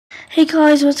Hey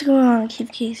guys, what's going on?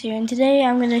 Keep Case here, and today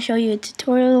I'm going to show you a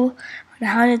tutorial on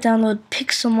how to download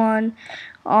Pixelmon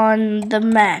on the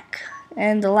Mac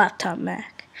and the laptop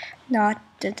Mac, not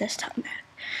the desktop Mac.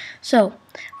 So,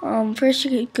 first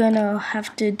you're gonna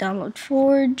have to download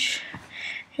Forge,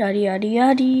 yada yada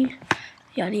yada,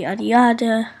 yada yada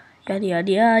yada, yada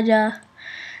yada yada,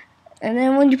 and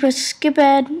then when you press skip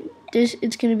ad,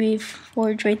 it's gonna be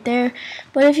Forge right there.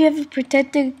 But if you have a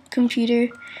protected computer,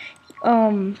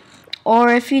 or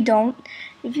if you don't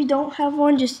have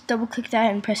one, just double click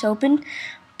that and press open.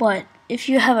 But if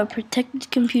you have a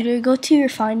protected computer, go to your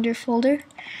Finder folder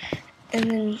and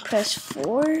then press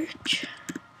Forge.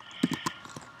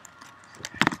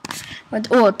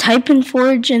 Type in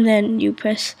Forge and then you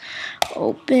press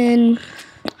open.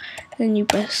 Then you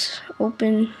press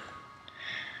open,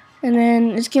 and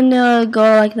then it's gonna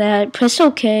go like that. Press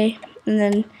OK, and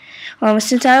then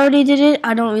since I already did it,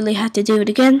 I don't really have to do it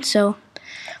again. So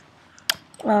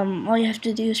all you have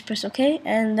to do is press OK,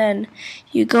 and then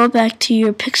you go back to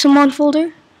your Pixelmon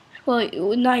folder. Well,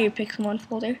 not your Pixelmon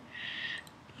folder.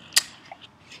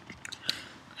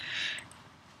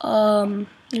 Your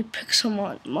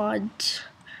Pixelmon mods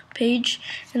page.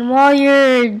 And while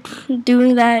you're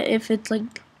doing that, if it's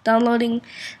like downloading,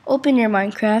 open your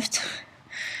Minecraft.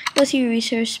 Go to your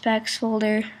resource packs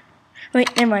folder.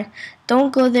 Wait, never mind.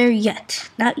 Don't go there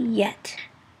yet. Not yet.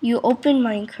 You open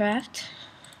Minecraft.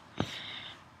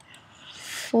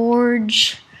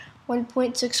 Forge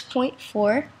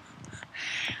 1.6.4.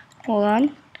 Hold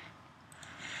on.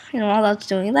 And while that's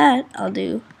doing that, I'll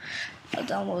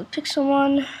download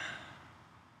Pixelmon,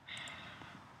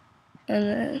 and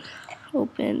then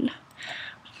open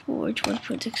Forge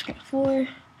 1.6.4.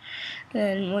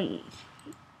 Then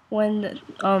when the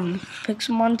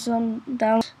Pixelmon's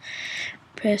down,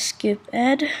 press skip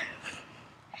ad,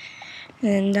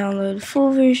 and download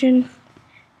full version.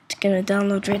 It's gonna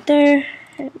download right there.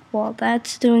 While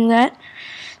that's doing that,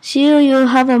 see, you'll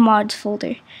have a mods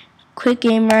folder. Quick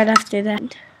game right after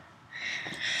that.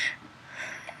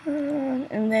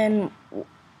 And then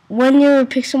when your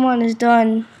Pixelmon is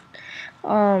done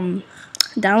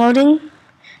downloading,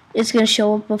 it's gonna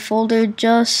show up a folder.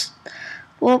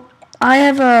 I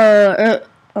have a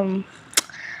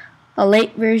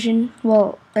late version.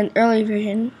 Well, an early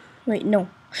version. Wait, no.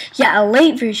 Yeah, a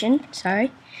late version.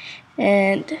 Sorry.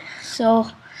 And so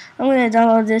I'm gonna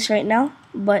download this right now.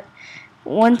 But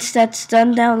once that's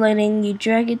done downloading, you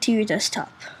drag it to your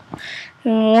desktop.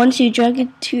 And once you drag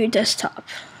it to your desktop,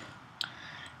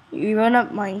 you run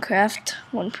up Minecraft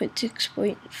 1.6.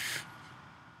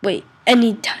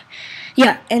 Anytime.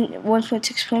 Yeah, and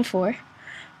 1.6.4.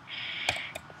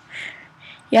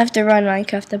 You have to run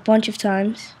Minecraft a bunch of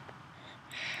times.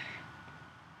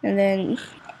 And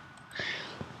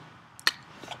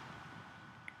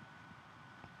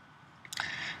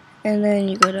then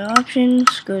you go to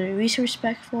options, go to resource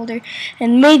pack folder,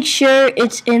 and make sure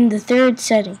it's in the third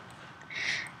setting.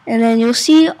 And then you'll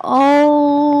see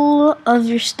all of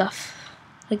your stuff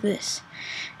like this.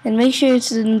 And make sure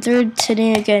it's in the third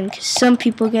setting again, because some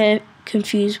people get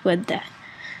confused with that.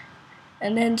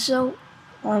 And then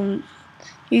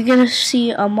you're gonna see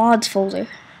a mods folder.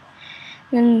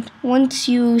 And once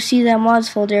you see that mods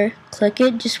folder, click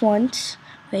it just once.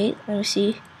 Wait, let me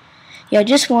see. Yeah,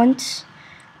 just once.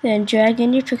 Then drag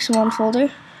in your Pixelmon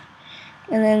folder,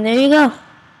 and then there you go.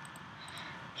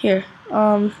 Here,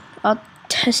 I'll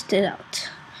test it out.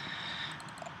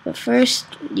 But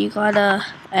first, you gotta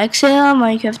exit on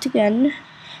Minecraft again,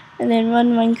 and then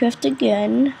run Minecraft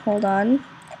again. Hold on,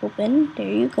 open. There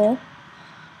you go.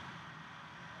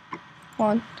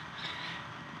 On.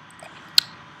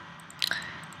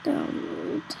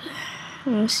 Download.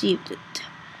 Received it.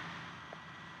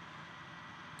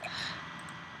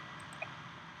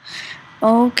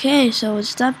 Okay, so it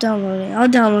stopped downloading. I'll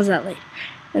download that later.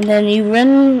 And then you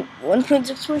run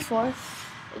 1.6.4.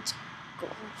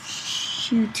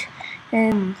 Shoot.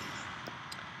 And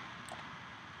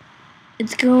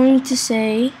it's going to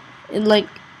say it's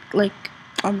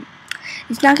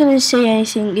not going to say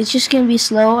anything. It's just going to be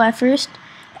slow at first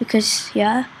because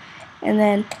yeah. And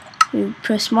then you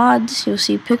press mods, you'll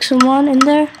see Pixelmon in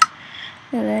there.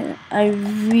 And then I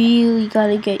really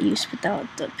gotta get used without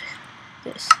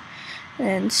this.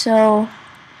 And so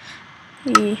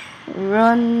we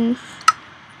run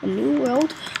a new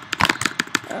world.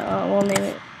 We'll name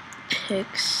it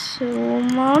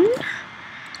Pixelmon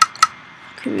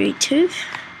Create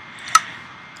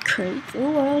the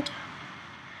world.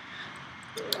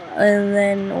 And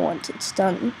then once it's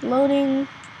done loading,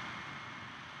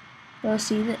 you'll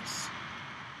see this.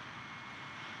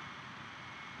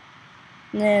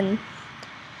 And then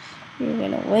You're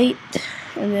gonna wait,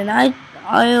 and then I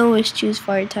always choose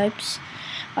fire types.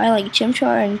 I like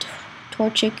Chimchar and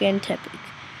Torchic and Tepig.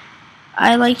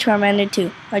 I like Charmander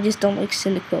too. I just don't like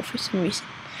Cyndaquil for some reason.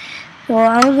 So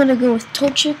I'm gonna go with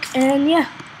Torchic, and yeah.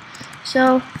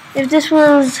 So if this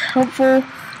was helpful,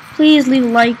 please leave a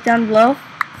like down below.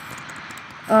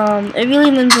 It really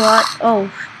means a lot. Oh,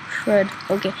 Fred.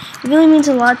 Okay, it really means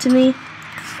a lot to me.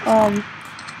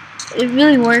 It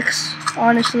really works,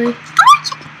 honestly.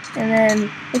 And then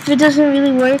if it doesn't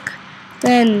really work,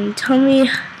 then tell me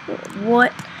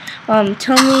what.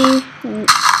 Tell me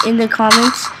in the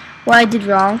comments what I did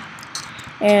wrong,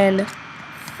 and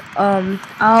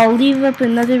I'll leave up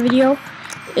another video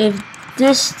if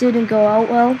this didn't go out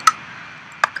well,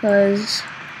 cause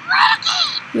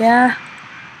yeah.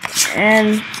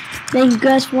 And thank you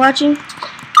guys for watching.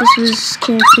 This was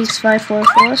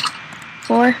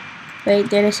KingPix5444. Wait,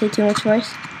 did I say too much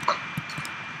voice?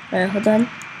 Alright, hold on.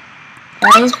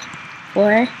 5,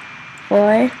 4,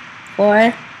 4,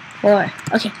 4, 4.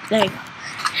 Okay, there you go.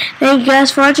 Thank you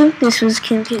guys for watching. This was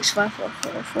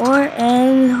KingPix5444,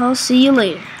 and I'll see you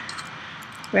later.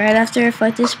 Right after I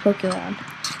fight this Pokemon.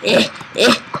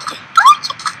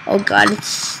 Oh god,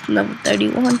 it's level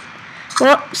 31.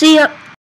 Well, see ya.